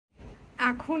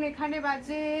এখন এখানে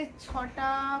বাজে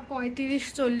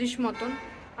 6:35-40 মতন।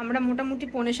 আমরা মোটামুটি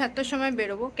 6:45টার সময়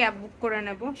বেরোবো, ক্যাব বুক করে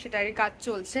নেব, সেটারই কাজ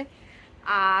চলছে।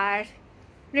 আর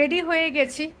রেডি হয়ে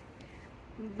গেছি,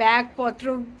 ব্যাগপত্র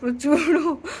প্রচুর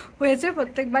হয়েছে,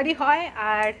 প্রত্যেকবারই হয়।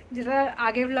 আর যেটা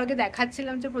আগের ব্লগে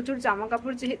দেখাচ্ছিলাম যে প্রচুর জামা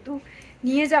কাপড় যেহেতু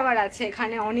নিয়ে যাওয়ার আছে,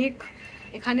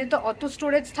 এখানে তো অত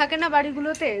স্টোরেজ থাকে না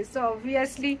বাড়িগুলোতে, সো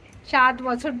অবভিয়াসলি 7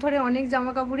 বছর ধরে অনেক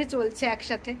জামা কাপড়ই চলছে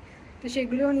একসাথে, তো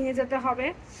সেগুলোও নিয়ে যেতে হবে।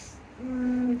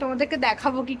 তোমাদেরকে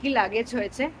দেখাবো কি কি লাগেজ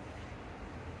হয়েছে।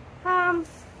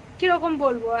 কিরকম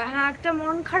বলবো, হ্যাঁ একটা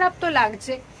মন খারাপ তো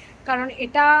লাগছে, কারণ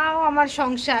এটাও আমার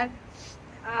সংসার।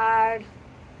 আর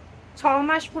 6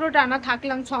 মাস পুরো টানা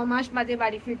থাকলাম, 6 মাস বাদে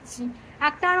বাড়ি ফিরছি।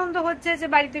 একটা আনন্দ হচ্ছে যে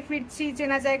বাড়িতে ফিরছি,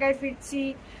 চেনা জায়গায় ফিরছি,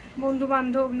 বন্ধু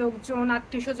বান্ধব, লোকজন,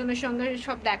 আত্মীয় স্বজনের সঙ্গে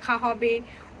সব দেখা হবে।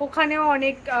 ওখানেও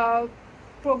অনেক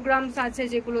প্রোগ্রামস আছে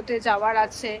যেগুলোতে যাওয়ার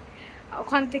আছে।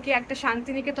 ওখান থেকে একটা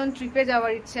শান্তিনিকেতন ট্রিপে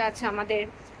যাওয়ার ইচ্ছে আছে আমাদের।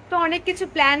 তো অনেক কিছু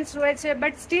প্ল্যানস রয়েছে,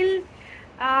 বাট স্টিল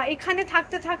এখানে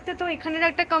থাকতে থাকতে তো এখানের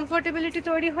একটা কমফোর্টেবিলিটি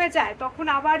তৈরি হয়ে যায়, তখন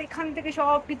আবার এখান থেকে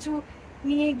সব কিছু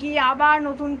নিয়ে গিয়ে আবার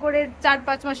নতুন করে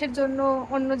 4-5 মাসের জন্য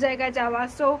অন্য জায়গায় যাওয়া,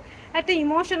 সো একটা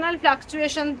ইমোশনাল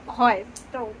ফ্লাকচুয়েশন হয়।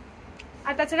 তো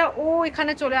আর তাছাড়া ও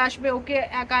এখানে চলে আসবে, ওকে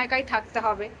একা একাই থাকতে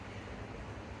হবে।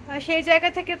 সেই জায়গা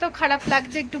থেকে তো খারাপ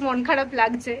লাগছে, একটু মন খারাপ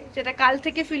লাগছে, যেটা কাল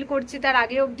থেকে ফিল করছি। তার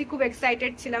আগে অবধি খুব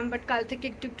এক্সাইটেড ছিলাম, বাট কাল থেকে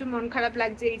একটু একটু মন খারাপ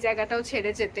লাগছে এই জায়গাটাও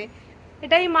ছেড়ে যেতে।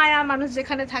 এটাই মায়া, মানুষ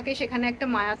যেখানে থাকে সেখানে একটা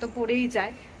মায়া তো পড়েই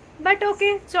যায়। বাট ওকে,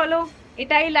 চলো,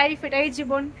 এটাই লাইফ, এটাই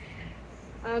জীবন,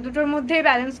 দুটোর মধ্যেই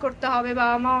ব্যালেন্স করতে হবে।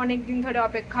 বাবা মা অনেকদিন ধরে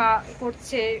অপেক্ষা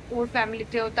করছে, ওর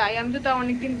ফ্যামিলিতেও তাই। আমি তো তাও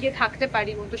অনেকদিন গিয়ে থাকতে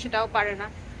পারি, ও তো সেটাও পারে না।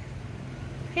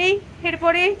 এই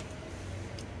এরপরে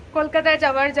কলকাতায়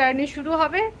যাওয়ার জার্নি শুরু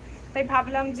হবে, তাই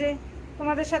ভাবলাম যে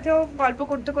তোমাদের সাথেও গল্প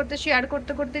করতে করতে, শেয়ার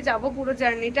করতে করতে যাবো পুরো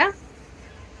জার্নিটা।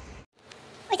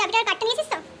 ওই চাবিটার কার্ডটা নিয়েছিস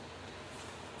তো?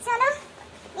 চলো,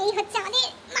 এই হচ্ছে আমাদের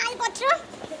মালপত্র।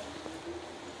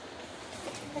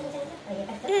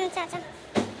 চা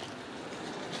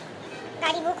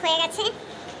গাড়ি বুক হয়ে গেছে,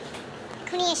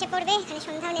 এখনই এসে পড়বে। এখানে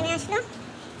সন্ধ্যাও নেমে আসলো।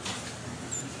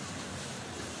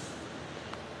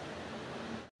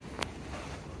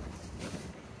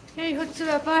 এই হচ্ছে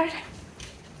ব্যাপার।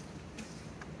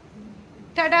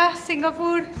 Tata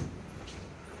Singapore.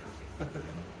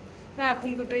 এখন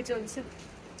দুটোই চলছে।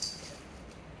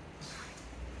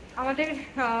 আমাদের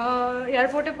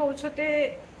এয়ারপোর্টে পৌঁছতে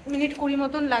মিনিট 20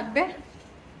 মতন লাগবে,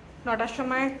 9টার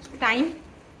সময় টাইম।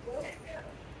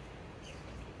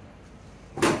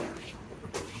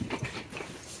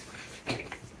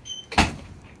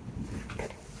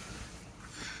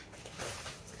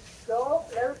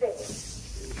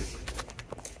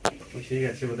 ঠিক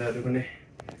আছে বোধহয় এতক্ষণে।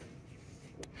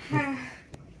 হ্যাঁ,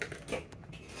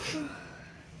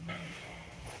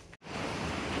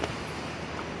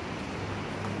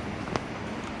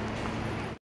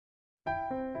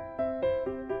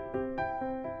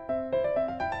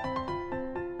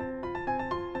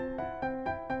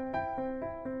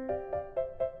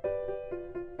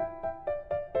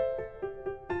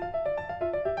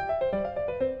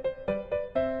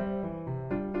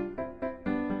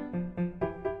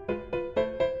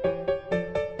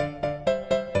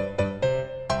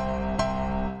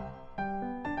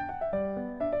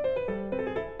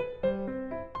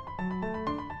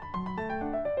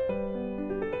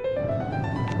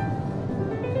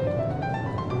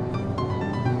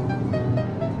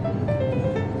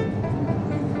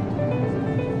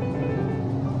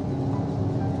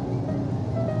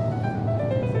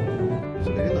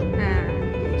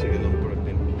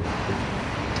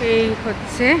 এই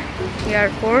হচ্ছে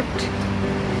এয়ারপোর্ট।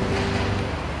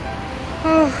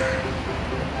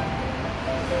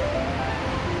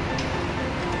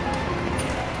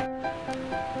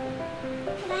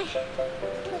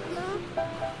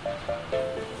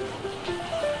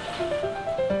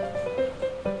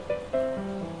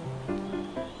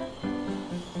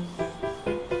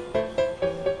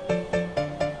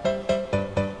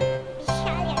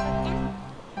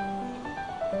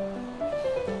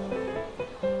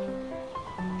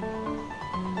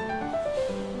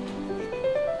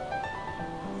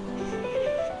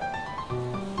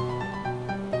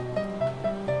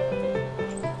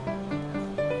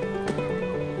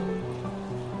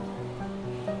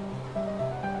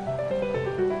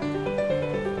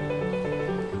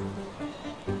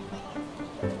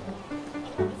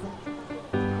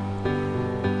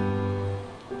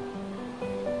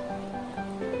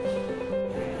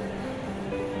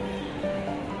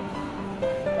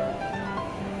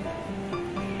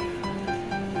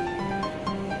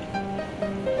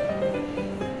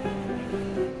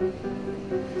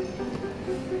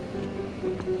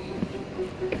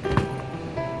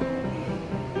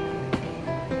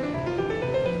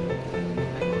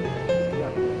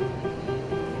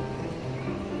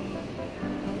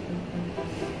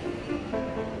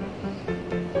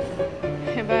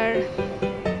 এবার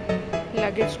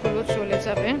লাগেজগুলো চলে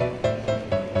যাবে,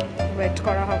 ওয়েট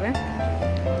করা হবে।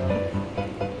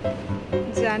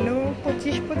 জানো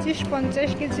 25-50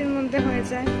 কেজির মধ্যে হয়ে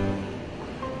যায়।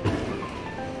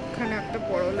 এখানে একটা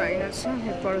বড় লাইন আছে,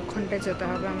 এরপর ওখানটায় যেতে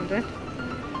হবে আমাদের।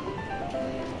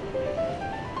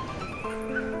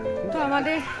 তো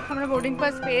আমরা বোর্ডিং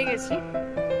পাস পেয়ে গেছি,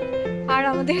 আর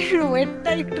আমাদের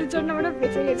ওয়েটটা একটুর জন্য আমরা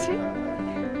বেঁচে গেছি।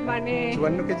 মানে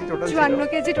 54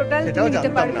 কেজি টোটাল দিতে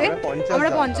পারবে। আমরা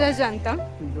 50 জানতাম,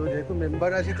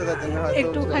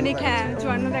 একটুখানি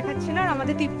 54 দেখাচ্ছিল। আর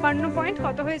আমাদের 53 পয়েন্ট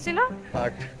কত হয়েছিল,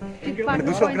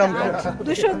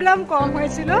 200 গ্রাম কম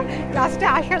হয়েছিল। লাস্টে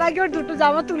আসার আগে ওর দুটো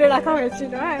জামা তুলে রাখা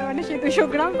হয়েছিল, মানে সে 200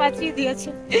 গ্রাম বাঁচিয়ে দিয়েছে।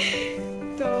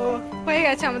 তো হয়ে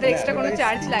গেছে, আমাদের এক্সট্রা কোনো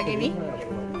চার্জ লাগেনি,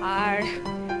 আর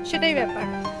সেটাই ব্যাপার।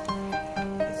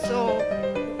 সো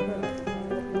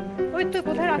ওই তো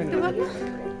কোথায় রাখতে পারবো।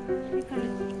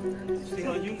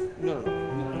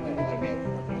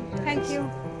 Thank you.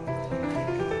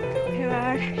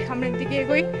 এবার সামনের দিকে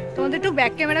এগোই, তোমাদের একটু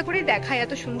ব্যাক ক্যামেরা করে দেখাই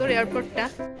এত সুন্দর এয়ারপোর্টটা।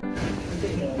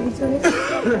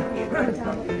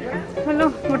 হলো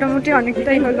মোটামুটি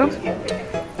অনেকটাই হলো।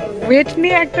 ওয়েট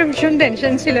নিয়ে একটা ভীষণ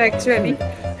টেনশন ছিল অ্যাকচুয়ালি,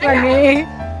 মানে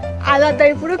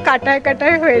আলাদাই পুরো কাটায়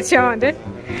কাটায় হয়েছে আমাদের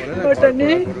ওটা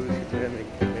নিয়ে।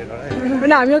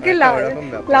 মানে আমি ওকে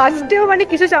লাস্টেও মানে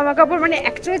কিছু জামা কাপড়, মানে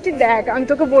অ্যাকচুয়ালি তুই দেখ, আমি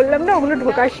তোকে বললাম না ওগুলো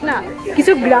ঢোকাস না,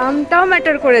 কিছু গ্রামটাও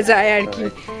ম্যাটার করে যায় আর কি।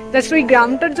 জাস্ট ওই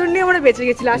গ্রামটার জন্যই আমরা বেঁচে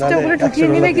গেছি। লাস্টে ওগুলো ঢুকিয়ে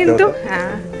নিলে কিন্তু,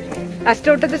 হ্যাঁ লাস্টে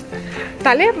ওটাতে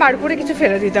তাহলে বার করে কিছু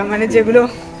ফেলে দিতাম, মানে যেগুলো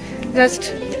জাস্ট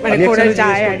মানে করে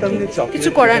যায় আর কি, কিছু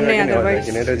করার নেই আদারওয়াইজ।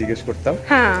 এটা জিজ্ঞেস করতাম,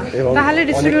 হ্যাঁ তাহলে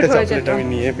ডিস্ট্রিবিউট হয়ে যেত।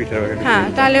 হ্যাঁ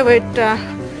তাহলে ওয়েটটা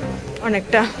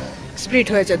অনেকটা স্প্লিট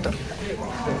হয়ে যেত।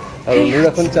 আর ওর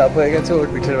এখন চাপ হয়ে গেছে, ওর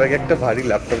পিঠের ব্যাগে একটা ভারী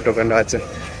ল্যাপটপ ঢোকানো আছে,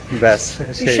 ব্যাস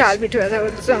বিশাল পিঠে ব্যথা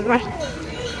করছে আমার।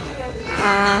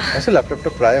 আসলে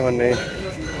ল্যাপটপটা প্রায় মানে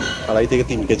 2.5 থেকে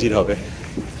 3 কেজির হবে।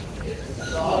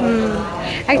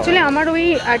 অ্যাকচুয়ালি আমার ওই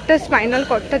একটা স্পাইনাল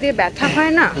কর্ডটা দিয়ে ব্যথা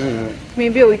হয় না,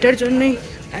 মেবি ওইটার জন্যই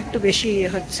একটু বেশি ইয়ে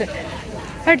হচ্ছে।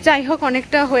 বাট যাই হোক,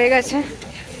 অনেকটা হয়ে গেছে,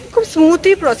 খুব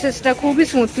স্মুথলি প্রসেসটা, খুবই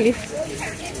স্মুথলি।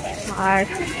 আর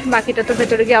বাকিটা তো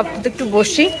ভেতরে গিয়ে আপাতত একটু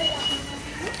বসি,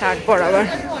 তারপর আবার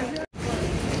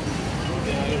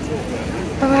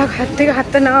বাবা হাত থেকে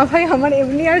হাতটা নেওয়া। ভাই আমার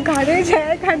এমনি আর ঘাড়ে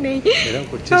জায়গা নেই,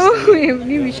 তো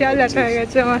এমনি বিশাল ব্যথা হয়ে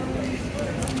গেছে আমার।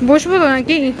 বসবো তো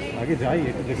নাকি?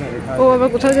 ও আবার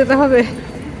কোথাও যেতে হবে?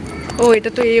 ও এটা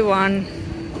তো A1।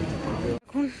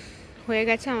 এখন হয়ে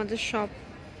গেছে আমাদের সব,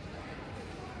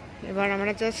 এবার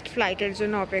আমরা জাস্ট ফ্লাইটের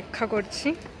জন্য অপেক্ষা করছি।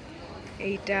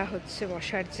 এইটা হচ্ছে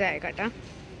বসার জায়গাটা।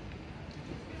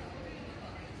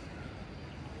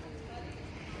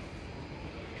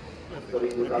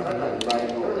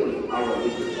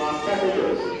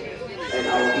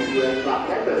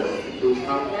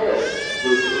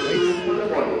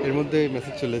 এর মধ্যে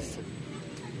মেসেজ চলে এসেছে,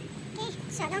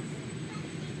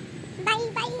 বাই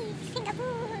বাই সিঙ্গাপুর।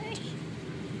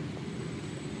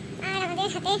 আর আমাদের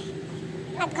হাতে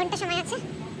 7 ঘন্টা সময় আছে।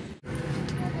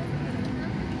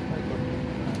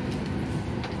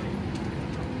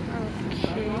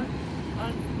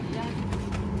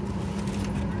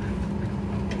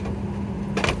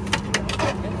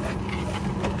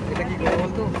 এটা কি করে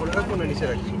বলতো, পরে রাখবো না নিচে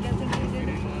রাখবো?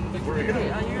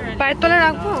 পায়ের তলে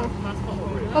রাখবো,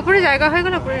 ওপরে জায়গা হয়ে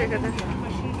গেল ওপরে রেখে দেয়।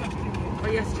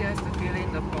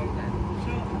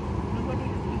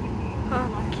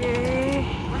 ওকে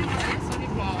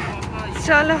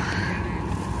চলো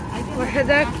বসে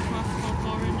যাক।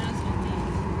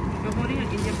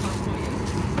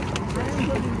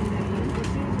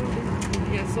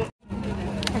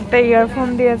 একটা ইয়ারফোন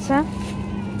দিয়েছে,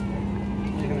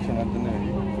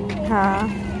 হ্যাঁ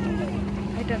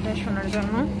এটাতে শোনার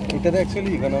জন্য। এটাতে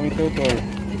অ্যাকচুয়ালি ইকোনমিতেও তোর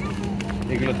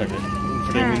এগুলো থাকে,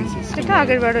 এটা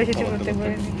আগের বারও এসেছে করতে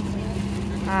পারে।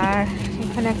 আর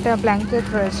এখানে একটা ব্ল্যাঙ্কেট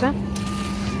রয়েছে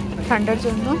ঠান্ডার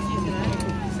জন্য।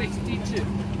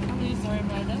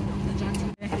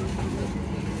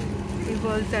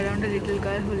 Revolves around a little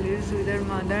girl who lives with her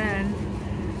mother and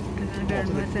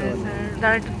grandma says her.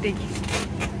 দাঁড়া একটু দেখি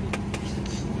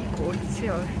কি করছে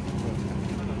ওর।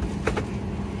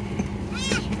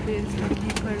 She fails to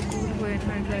keep her cool when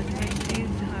her classmate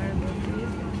sees her body.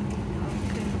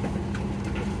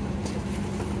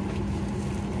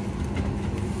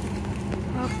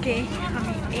 ওকে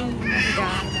আমি এই মুভিটা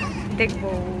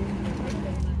দেখবো।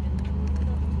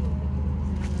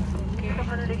 ওকে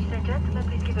ভালো লেগেছে,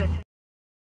 প্লিজ কি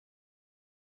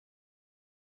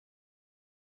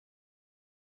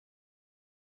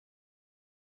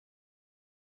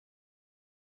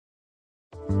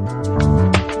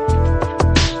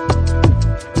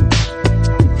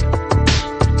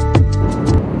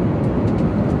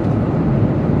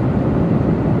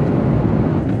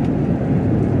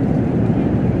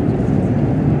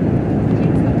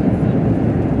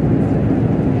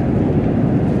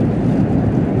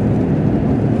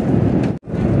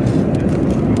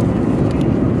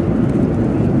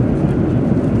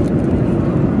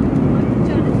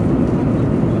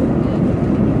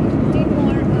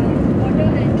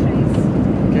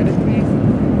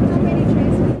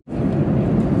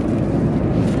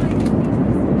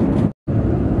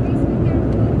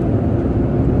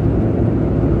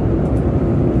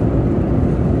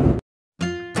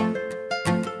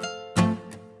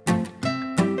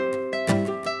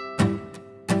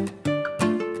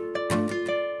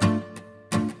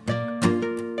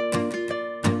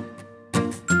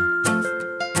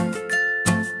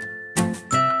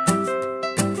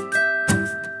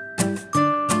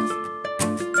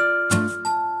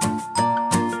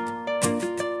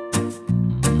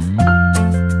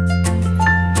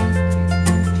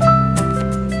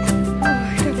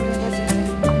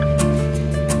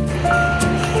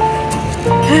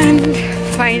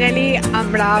ফাইনালি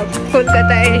আমরা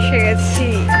কলকাতায় এসে গেছি।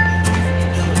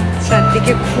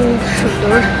 চারদিকে খুব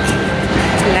সুন্দর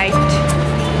লাইট,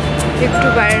 একটু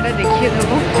বাইরেটা দেখিয়ে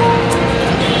দেবো।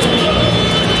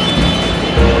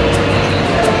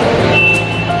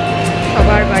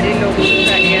 সবার বাড়ির লোক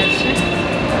দাঁড়িয়ে আছে।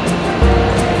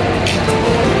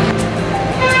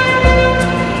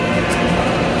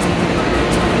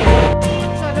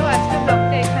 চলো আজকে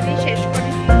ব্লগটা এখানেই শেষ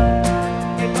করি।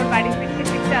 এরপর বাড়ি ফিরতে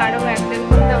ফিরতে আরো 1-1.5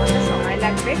 ঘন্টা আমাদের সময়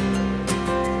লাগবে।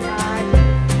 আর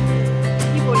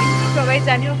কি বলি, সবাই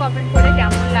জানিও কমেন্ট করে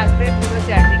কেমন লাগবে পুরো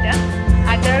জার্নিটা।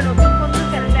 আর যারা নতুন